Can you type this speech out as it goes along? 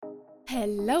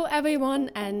Hello, everyone,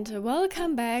 and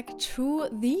welcome back to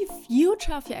the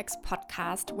Future of UX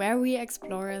podcast, where we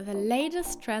explore the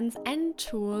latest trends and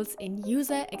tools in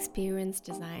user experience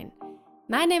design.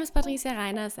 My name is Patricia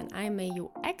Reiners, and I'm a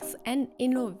UX and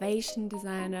innovation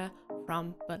designer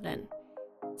from Berlin.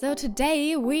 So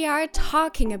today we are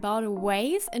talking about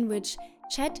ways in which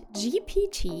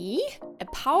ChatGPT, a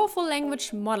powerful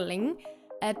language modeling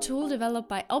tool developed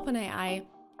by OpenAI,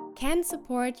 can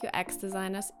support UX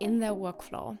designers in their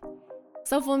workflow.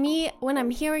 So for me, when I'm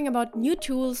hearing about new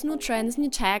tools, new trends, new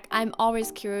tech, I'm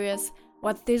always curious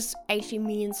what this actually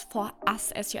means for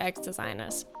us as UX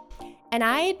designers. And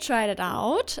I tried it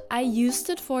out. I used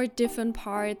it for different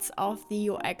parts of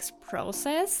the UX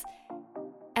process.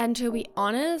 And to be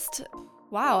honest,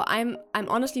 wow, I'm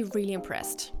honestly really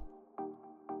impressed.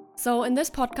 So in this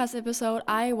podcast episode,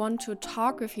 I want to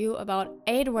talk with you about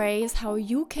 8 ways how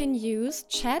you can use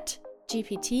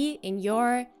ChatGPT in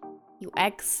your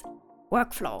UX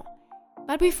workflow.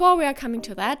 But before we are coming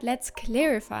to that, let's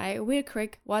clarify real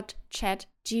quick what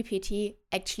ChatGPT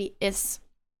actually is.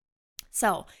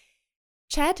 So,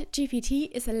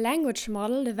 ChatGPT is a language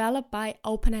model developed by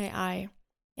OpenAI,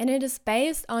 and it is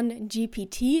based on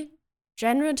GPT,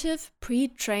 Generative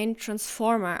Pre-trained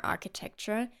Transformer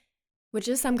architecture, which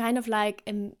is some kind of like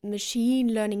a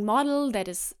machine learning model that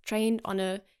is trained on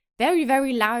a very,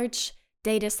 very large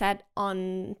data set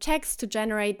on text to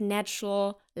generate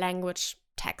natural language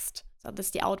text. So this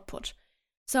is the output.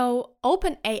 So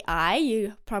OpenAI,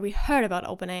 you probably heard about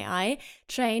OpenAI,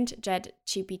 trained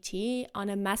ChatGPT on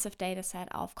a massive data set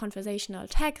of conversational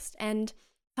text and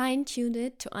fine-tuned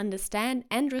it to understand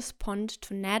and respond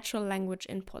to natural language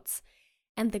inputs.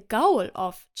 And the goal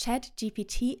of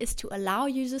ChatGPT is to allow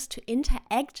users to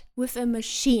interact with a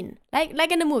machine,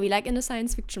 like in a movie, like in a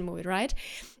science fiction movie, right?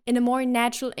 In a more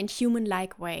natural and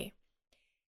human-like way.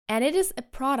 And it is a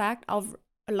product of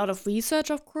a lot of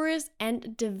research, of course,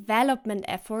 and development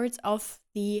efforts of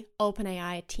the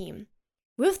OpenAI team,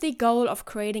 with the goal of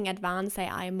creating advanced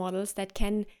AI models that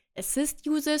can assist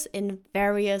users in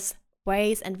various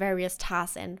ways and various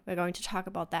tasks. And we're going to talk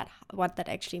about that, what that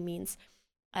actually means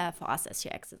for us as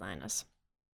UX designers.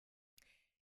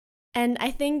 And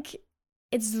I think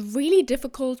it's really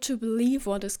difficult to believe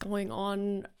what is going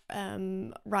on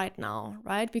right now,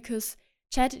 right? Because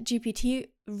ChatGPT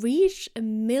reached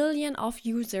 1 million of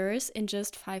users in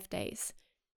just 5 days.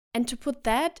 And to put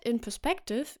that in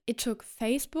perspective, it took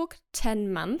Facebook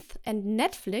 10 months and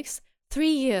Netflix 3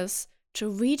 years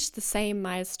to reach the same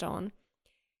milestone.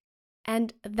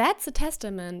 And that's a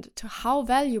testament to how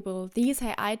valuable these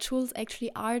AI tools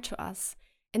actually are to us.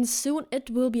 And soon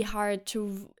it will be hard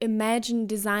to imagine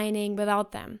designing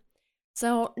without them.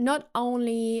 So not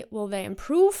only will they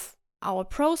improve our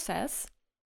process,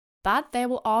 but they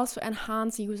will also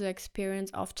enhance user experience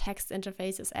of text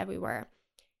interfaces everywhere.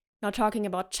 Not talking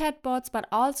about chatbots, but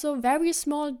also very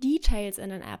small details in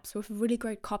an app with really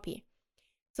great copy.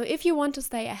 So if you want to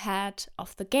stay ahead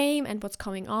of the game and what's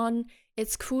going on,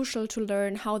 it's crucial to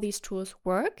learn how these tools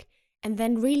work and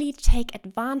then really take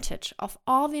advantage of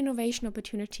all the innovation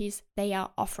opportunities they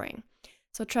are offering.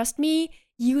 So trust me,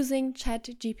 using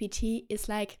ChatGPT is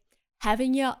like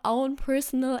having your own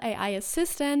personal AI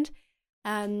assistant.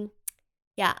 I've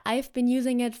been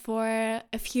using it for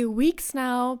a few weeks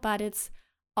now, but it's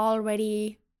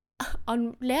already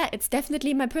it's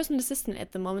definitely my personal assistant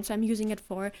at the moment, so I'm using it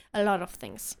for a lot of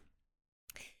things.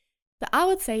 So I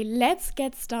would say let's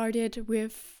get started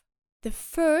with the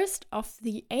first of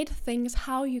the 8 things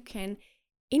how you can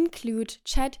include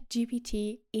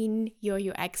ChatGPT in your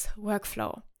UX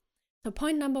workflow. So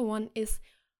point number 1 is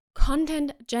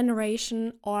content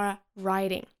generation or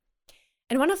writing.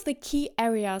 And one of the key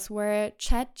areas where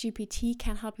ChatGPT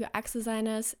can help UX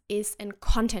designers is in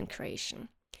content creation.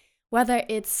 Whether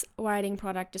it's writing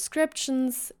product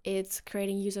descriptions, it's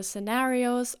creating user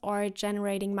scenarios, or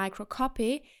generating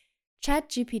microcopy,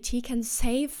 ChatGPT can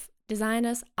save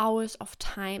designers hours of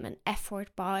time and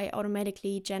effort by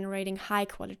automatically generating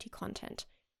high-quality content.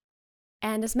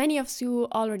 And as many of you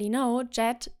already know,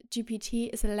 ChatGPT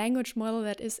is a language model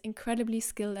that is incredibly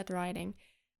skilled at writing.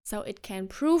 So it can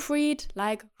proofread,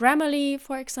 like Grammarly,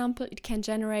 for example. It can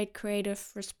generate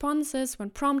creative responses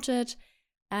when prompted.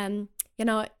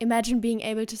 Imagine being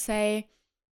able to say,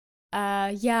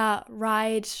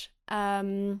 write,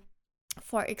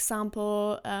 for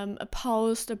example, a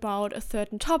post about a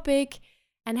certain topic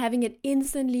and having it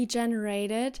instantly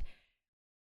generated,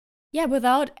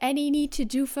 without any need to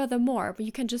do furthermore. But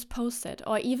you can just post it,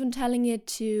 or even telling it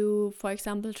to, for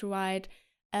example, to write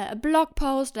a blog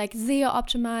post like SEO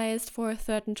optimized for a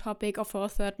certain topic or for a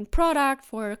certain product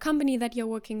for a company that you're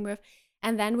working with.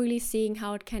 and then really seeing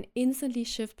how it can instantly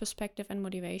shift perspective and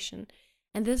motivation.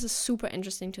 And this is super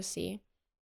interesting to see.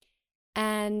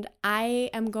 And I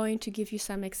am going to give you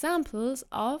some examples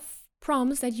of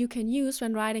prompts that you can use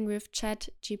when writing with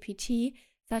ChatGPT,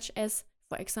 such as,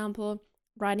 for example,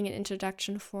 writing an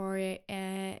introduction for a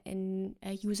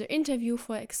user interview,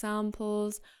 for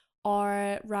examples,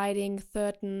 or writing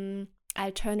certain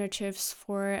alternatives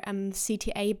for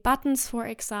CTA buttons, for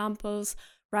examples,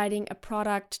 writing a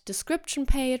product description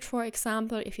page, for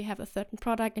example. If you have a certain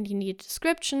product and you need a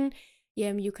description,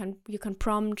 you can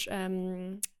prompt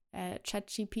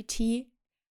ChatGPT,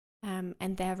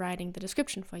 and they're writing the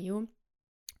description for you.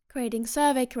 Creating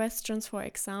survey questions, for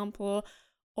example,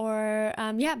 or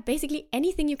basically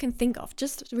anything you can think of.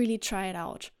 Just really try it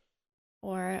out.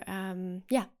 Or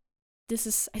this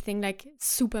is, I think, like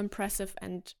super impressive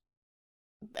and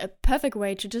a perfect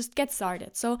way to just get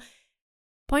started. So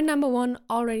point number 1,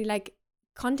 already like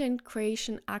content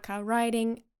creation, aka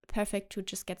writing, perfect to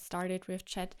just get started with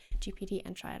ChatGPT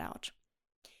and try it out.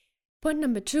 Point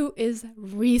number 2 is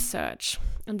research.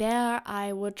 And there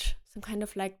I would some kind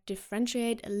of like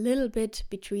differentiate a little bit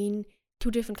between 2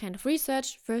 different kinds of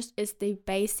research. First is the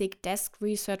basic desk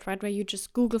research, right, where you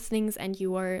just Google things and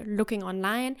you are looking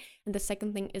online. And the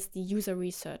second thing is the user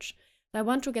research. So I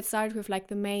want to get started with like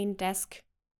the main desk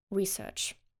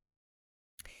research.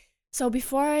 So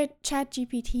before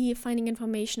ChatGPT, finding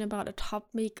information about a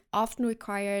topic often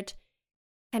required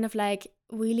kind of like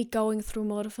really going through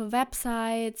multiple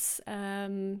websites,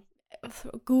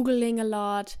 Googling a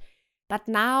lot. But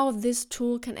now this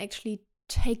tool can actually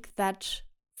take that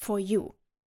for you.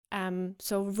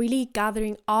 So really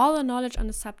gathering all the knowledge on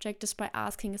the subject just by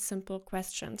asking simple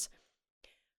questions.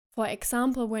 For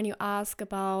example, when you ask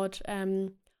about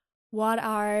what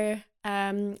are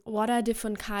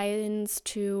different kinds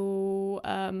to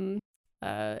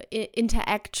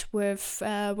interact with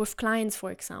clients,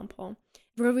 for example,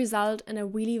 will result in a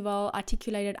really well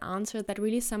articulated answer that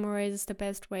really summarizes the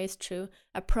best ways to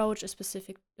approach a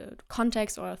specific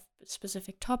context or a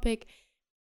specific topic.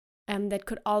 That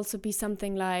could also be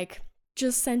something like,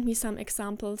 just send me some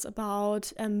examples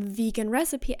about vegan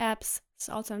recipe apps. It's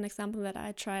also an example that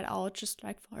I tried out just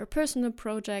like for a personal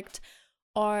project.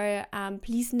 Or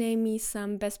please name me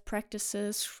some best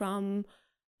practices from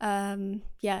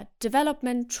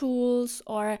development tools,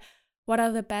 or what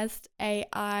are the best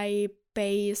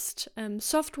AI-based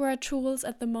software tools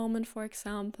at the moment, for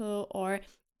example, or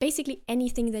basically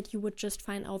anything that you would just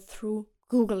find out through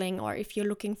Googling, or if you're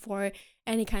looking for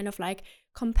any kind of like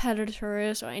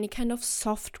competitors or any kind of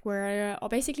software, or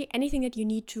basically anything that you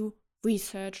need to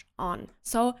research on.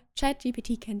 So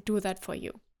ChatGPT can do that for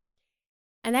you.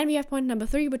 And then we have point number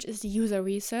 3, which is the user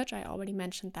research. I already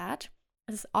mentioned that.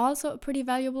 This is also a pretty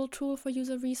valuable tool for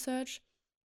user research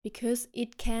because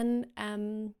it can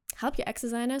help UX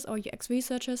designers or UX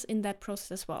researchers in that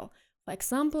process as well. For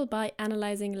example, by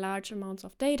analyzing large amounts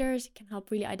of data, it can help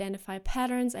really identify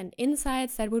patterns and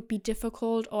insights that would be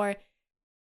difficult or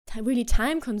really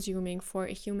time-consuming for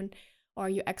a human or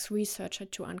UX researcher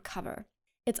to uncover.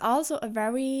 It's also a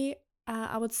very,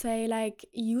 I would say, like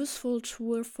useful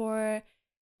tool for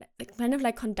kind of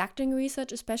like conducting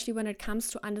research, especially when it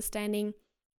comes to understanding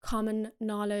common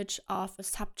knowledge of a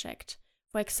subject.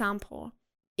 For example,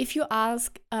 if you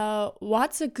ask,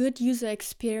 what's a good user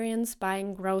experience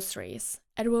buying groceries?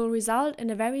 It will result in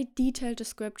a very detailed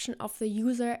description of the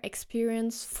user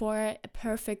experience for a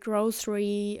perfect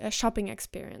grocery shopping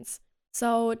experience.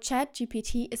 So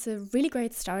ChatGPT is a really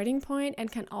great starting point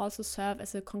and can also serve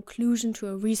as a conclusion to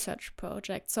a research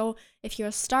project. So if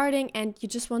you're starting and you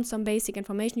just want some basic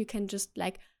information, you can just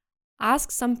like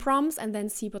ask some prompts and then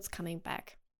see what's coming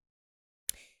back.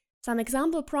 Some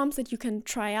example prompts that you can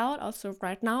try out also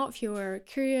right now if you are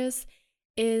curious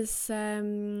is,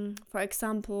 for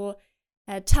example,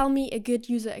 tell me a good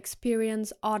user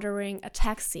experience ordering a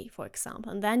taxi, for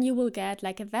example. And then you will get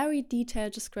like a very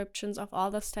detailed descriptions of all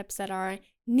the steps that are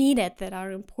needed, that are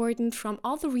important from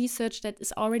all the research that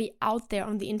is already out there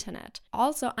on the internet.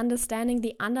 Also understanding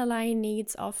the underlying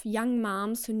needs of young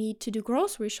moms who need to do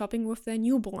grocery shopping with their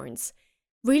newborns.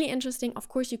 Really interesting. Of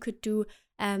course, you could do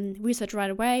research right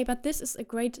away, but this is a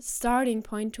great starting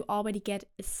point to already get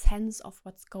a sense of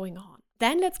what's going on.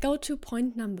 Then let's go to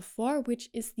point number 4, which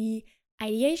is the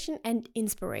ideation and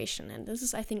inspiration. And this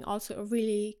is, I think, also a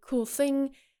really cool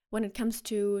thing when it comes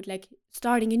to like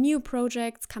starting a new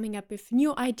project, coming up with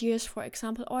new ideas, for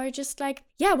example, or just like,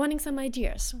 wanting some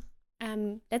ideas.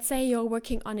 Let's say you're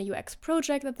working on a UX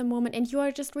project at the moment and you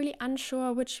are just really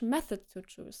unsure which method to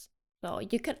choose. So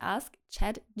you could ask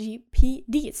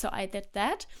ChatGPT. So I did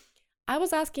that. I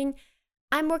was asking,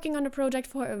 I'm working on a project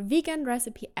for a vegan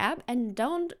recipe app and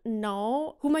don't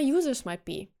know who my users might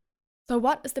be. So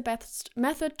what is the best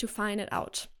method to find it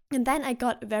out? And then I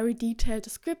got very detailed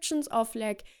descriptions of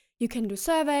like, you can do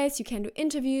surveys, you can do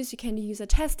interviews, you can do user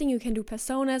testing, you can do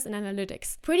personas and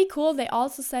analytics. Pretty cool. They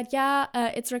also said,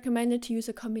 it's recommended to use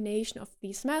a combination of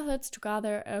these methods to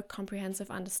gather a comprehensive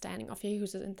understanding of your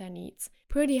users and their needs.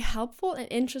 Pretty helpful and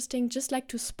interesting, just like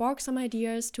to spark some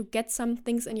ideas, to get some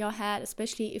things in your head,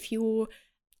 especially if you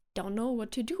don't know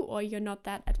what to do or you're not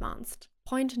that advanced.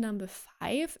 Point number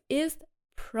 5 is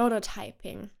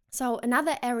prototyping. So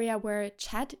another area where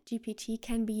ChatGPT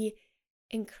can be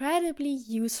incredibly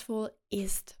useful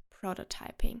is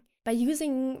prototyping. By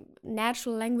using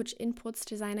natural language inputs,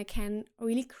 designer can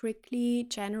really quickly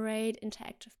generate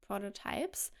interactive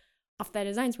prototypes of their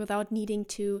designs without needing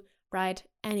to write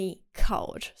any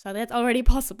code. So that's already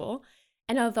possible.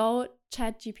 And although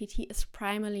ChatGPT is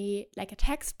primarily like a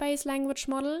text-based language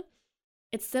model,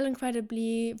 it's still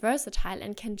incredibly versatile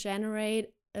and can generate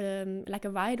like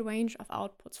a wide range of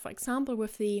outputs. For example,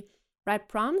 with the right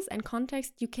prompts and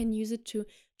context, you can use it to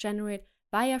generate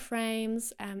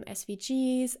wireframes,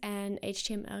 SVGs, and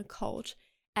HTML code.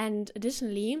 And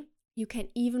additionally, you can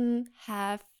even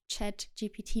have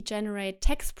ChatGPT generate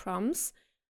text prompts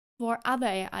for other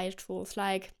AI tools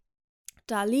like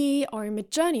DALL-E or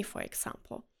Midjourney, for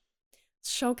example,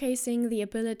 showcasing the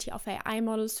ability of AI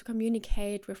models to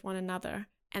communicate with one another.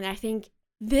 And I think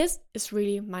this is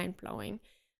really mind-blowing.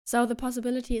 So the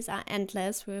possibilities are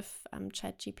endless with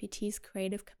ChatGPT's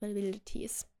creative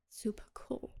capabilities. Super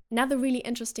cool. Another really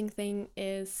interesting thing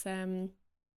is,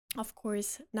 of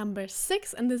course, number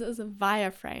 6, and this is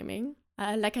wireframing.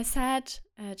 Like I said,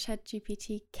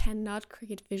 ChatGPT cannot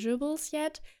create visuals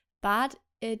yet, but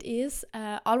it is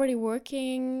already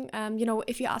working,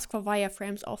 if you ask for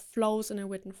wireframes or flows in a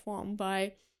written form.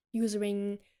 By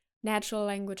using natural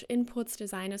language inputs,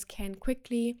 designers can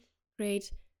quickly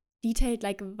create detailed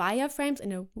like wireframes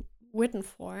in a written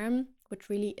form, which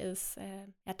really is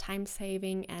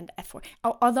time-saving and effort.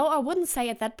 Although I wouldn't say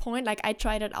at that point, like I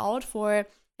tried it out for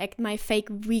like my fake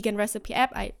vegan recipe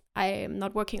app. I am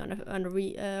not working on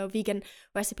a vegan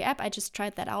recipe app. I just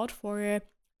tried that out for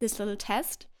this little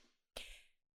test.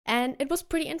 And it was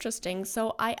pretty interesting.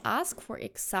 So I asked, for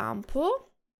example,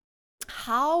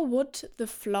 how would the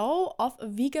flow of a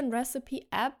vegan recipe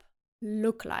app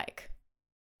look like?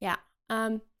 Yeah.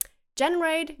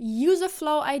 Generate user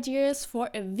flow ideas for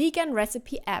a vegan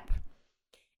recipe app.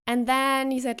 And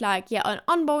then he said like, an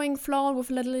onboarding flow with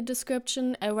a little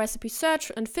description, a recipe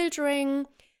search and filtering,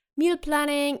 meal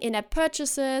planning, in-app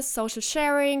purchases, social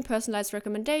sharing, personalized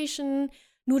recommendation,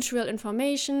 neutral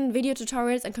information, video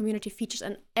tutorials, and community features.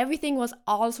 And everything was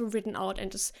also written out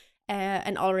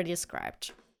and already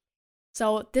described.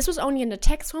 So this was only in the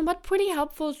text form, but pretty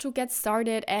helpful to get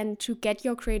started and to get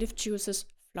your creative juices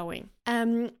flowing.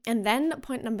 And then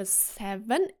point number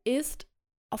 7 is,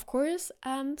 of course,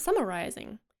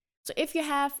 summarizing. So if you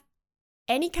have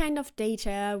any kind of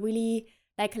data, really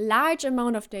like large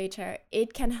amount of data,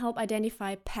 it can help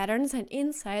identify patterns and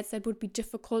insights that would be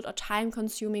difficult or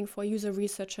time-consuming for a user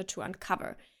researcher to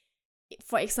uncover.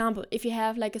 For example, if you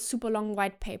have like a super long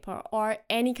white paper or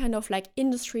any kind of like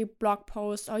industry blog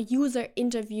post or user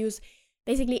interviews,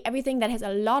 basically everything that has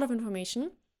a lot of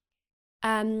information,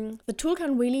 the tool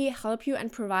can really help you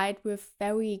and provide with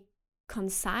very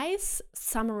concise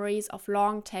summaries of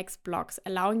long text blocks,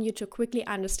 allowing you to quickly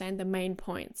understand the main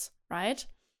points, right?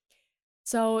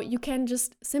 So you can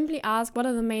just simply ask, what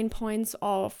are the main points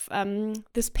of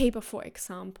this paper, for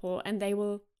example, and they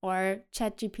will, or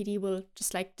ChatGPT will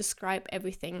just like describe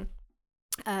everything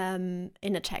in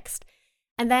a text.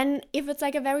 And then if it's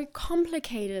like a very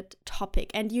complicated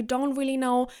topic and you don't really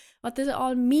know what this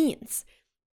all means,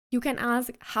 you can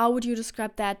ask, how would you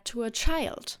describe that to a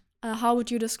child? How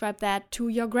would you describe that to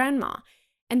your grandma?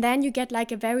 And then you get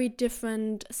like a very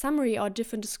different summary or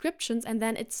different descriptions. And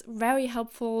then it's very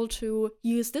helpful to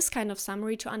use this kind of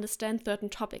summary to understand certain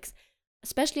topics.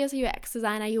 Especially as a UX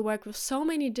designer, you work with so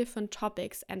many different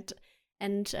topics and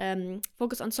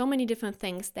focus on so many different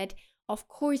things that, of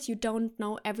course, you don't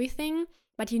know everything,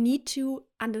 but you need to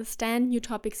understand new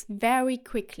topics very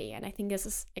quickly. And I think this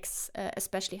is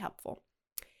especially helpful.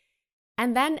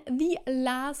 And then the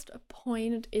last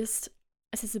point is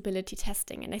accessibility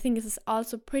testing. And I think this is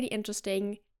also pretty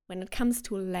interesting when it comes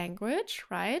to language,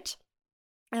 right?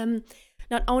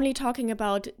 Not only talking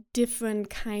about different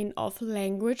kind of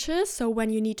languages, so when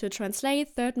you need to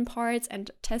translate certain parts and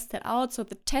test that out, so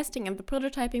the testing and the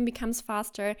prototyping becomes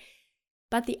faster.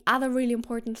 But the other really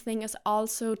important thing is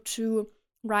also to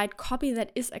write copy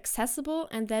that is accessible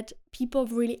and that people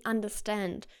really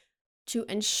understand. to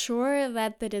ensure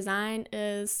that the design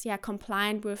is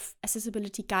compliant with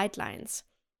accessibility guidelines.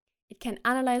 It can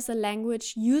analyze the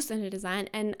language used in the design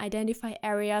and identify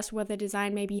areas where the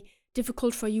design may be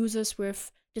difficult for users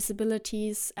with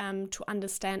disabilities to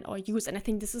understand or use. And I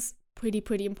think this is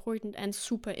pretty important and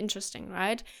super interesting,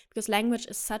 right? Because language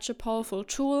is such a powerful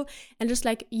tool, and just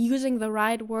like using the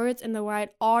right words in the right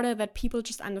order that people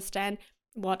just understand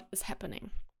what is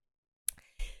happening.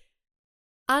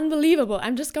 Unbelievable.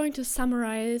 I'm just going to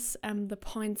summarize the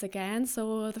points again.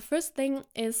 So the first thing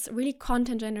is really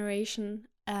content generation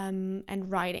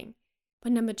and writing.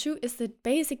 But number 2 is the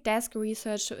basic desk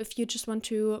research. So if you just want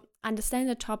to understand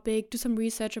the topic, do some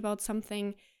research about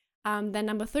something. Then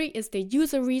number 3 is the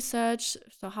user research.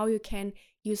 So how you can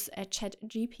use a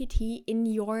ChatGPT in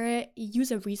your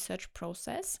user research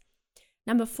process.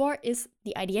 Number 4 is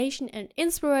the ideation and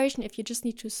inspiration if you just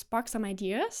need to spark some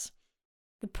ideas.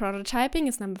 The prototyping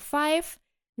is number 5.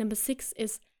 Number 6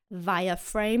 is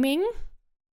wireframing.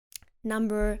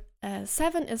 Number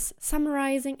 7 is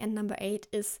summarizing. And number 8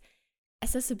 is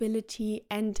accessibility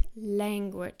and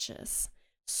languages.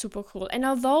 Super cool. And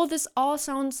although this all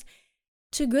sounds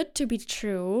too good to be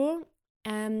true,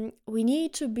 we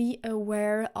need to be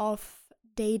aware of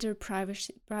data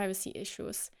privacy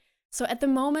issues. So at the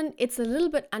moment, it's a little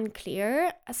bit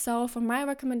unclear. So for my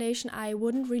recommendation, I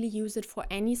wouldn't really use it for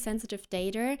any sensitive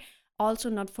data, also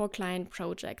not for client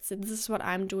projects. And this is what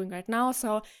I'm doing right now.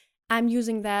 So I'm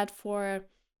using that for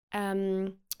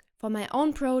my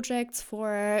own projects,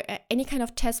 for any kind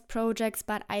of test projects,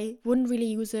 but I wouldn't really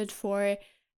use it for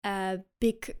a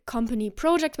big company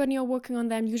project when you're working on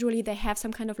them. Usually they have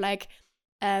some kind of like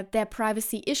their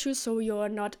privacy issues, so you're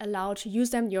not allowed to use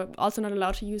them. You're also not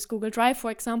allowed to use Google Drive, for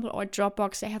example, or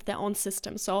Dropbox. They have their own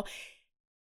system. So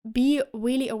be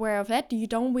really aware of that. You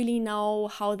don't really know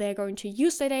how they're going to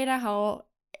use the data, how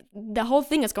the whole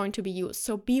thing is going to be used.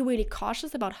 So be really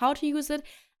cautious about how to use it.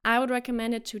 I would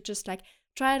recommend it to just like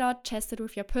try it out, test it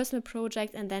with your personal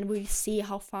project, and then we'll see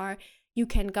how far you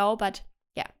can go. But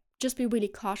yeah, just be really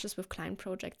cautious with client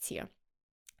projects here.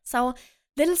 So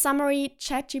little summary,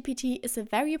 ChatGPT is a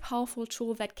very powerful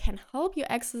tool that can help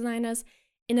UX designers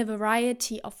in a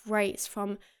variety of ways,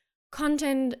 from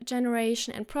content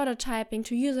generation and prototyping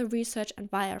to user research and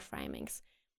wireframings.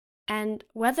 And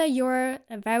whether you're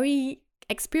a very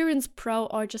experienced pro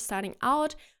or just starting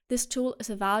out, this tool is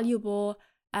a valuable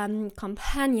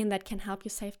companion that can help you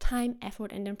save time,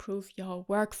 effort, and improve your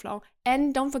workflow.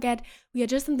 And don't forget, we are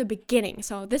just in the beginning.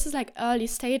 So this is like early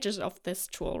stages of this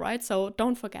tool, right? So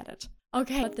don't forget it.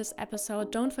 Okay, with this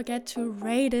episode, don't forget to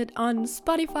rate it on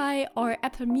Spotify or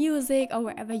Apple Music or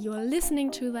wherever you're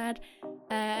listening to that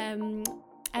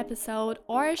episode,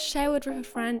 or share it with a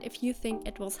friend if you think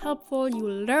it was helpful, you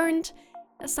learned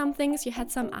some things, you had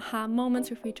some aha moments.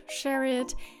 Feel free to share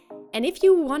it. And if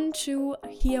you want to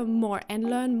hear more and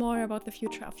learn more about the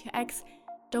future of UX,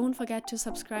 don't forget to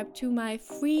subscribe to my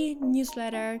free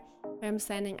newsletter where I'm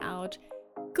sending out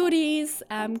goodies,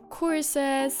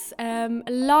 courses, a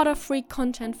lot of free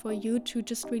content for you to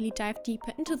just really dive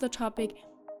deeper into the topic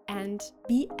and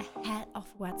be ahead of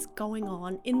what's going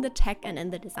on in the tech and in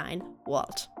the design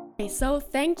world. Okay, so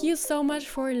thank you so much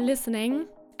for listening,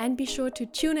 and be sure to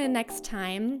tune in next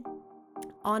time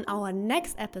on our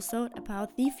next episode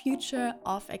about the future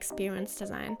of experience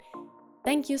design.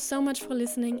 Thank you so much for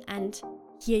listening, and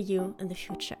hear you in the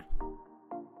future.